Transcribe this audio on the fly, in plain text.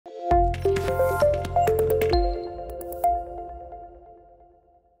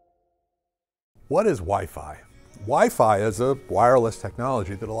What is Wi-Fi? Wi-Fi is a wireless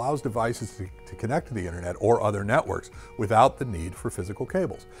technology that allows devices to connect to the internet or other networks without the need for physical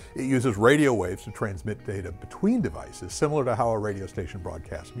cables. It uses radio waves to transmit data between devices, similar to how a radio station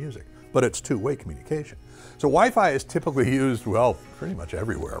broadcasts music, but it's two-way communication. So Wi-Fi is typically used, well, pretty much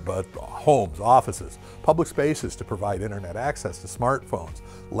everywhere, but homes, offices, public spaces to provide internet access to smartphones,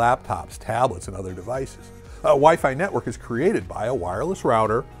 laptops, tablets, and other devices. A Wi-Fi network is created by a wireless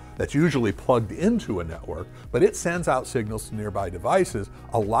router that's usually plugged into a network, but it sends out signals to nearby devices,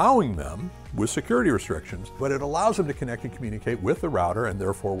 allowing them, with security restrictions, but it allows them to connect and communicate with the router and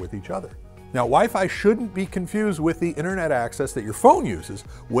therefore with each other. Now, Wi-Fi shouldn't be confused with the internet access that your phone uses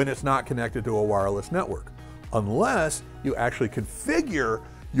when it's not connected to a wireless network, unless you actually configure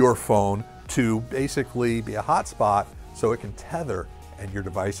your phone to basically be a hotspot so it can tether and your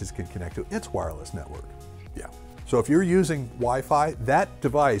devices can connect to its wireless network. Yeah. So if you're using Wi-Fi, that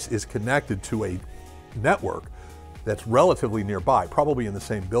device is connected to a network that's relatively nearby, probably in the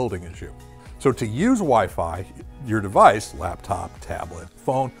same building as you. So to use Wi-Fi, your device, laptop, tablet,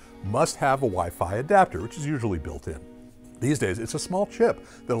 phone, must have a Wi-Fi adapter, which is usually built in. These days, it's a small chip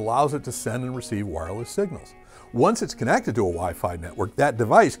that allows it to send and receive wireless signals. Once it's connected to a Wi-Fi network, that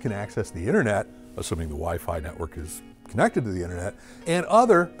device can access the internet, assuming the Wi-Fi network is connected to the internet, and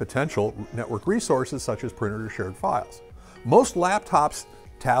other potential network resources such as printed or shared files. Most laptops,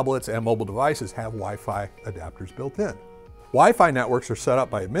 tablets, and mobile devices have Wi-Fi adapters built in. Wi-Fi networks are set up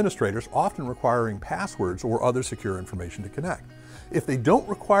by administrators, often requiring passwords or other secure information to connect. If they don't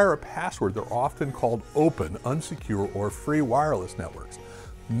require a password, they're often called open, unsecure, or free wireless networks.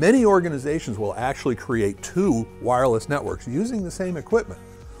 Many organizations will actually create two wireless networks using the same equipment.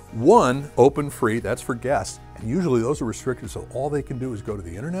 One, open free, that's for guests, and usually those are restricted so all they can do is go to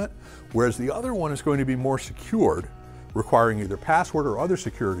the internet, whereas the other one is going to be more secured, requiring either password or other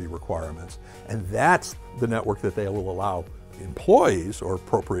security requirements, and that's the network that they will allow employees or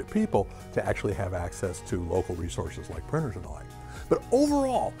appropriate people to actually have access to local resources like printers and the like. But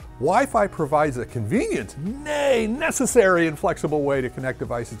overall, Wi-Fi provides a convenient, nay, necessary and flexible way to connect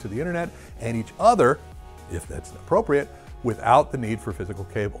devices to the internet and each other, if that's appropriate, without the need for physical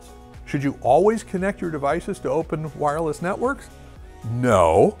cables. Should you always connect your devices to open wireless networks?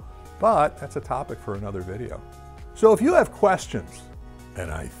 No, but that's a topic for another video. So if you have questions, and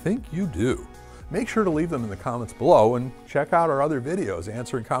I think you do, make sure to leave them in the comments below and check out our other videos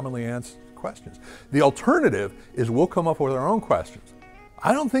answering commonly asked questions. The alternative is we'll come up with our own questions.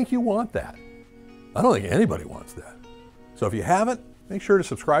 I don't think you want that. I don't think anybody wants that. So if you haven't, make sure to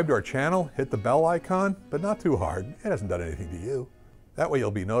subscribe to our channel, hit the bell icon, but not too hard. It hasn't done anything to you. That way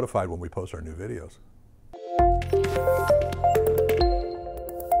you'll be notified when we post our new videos.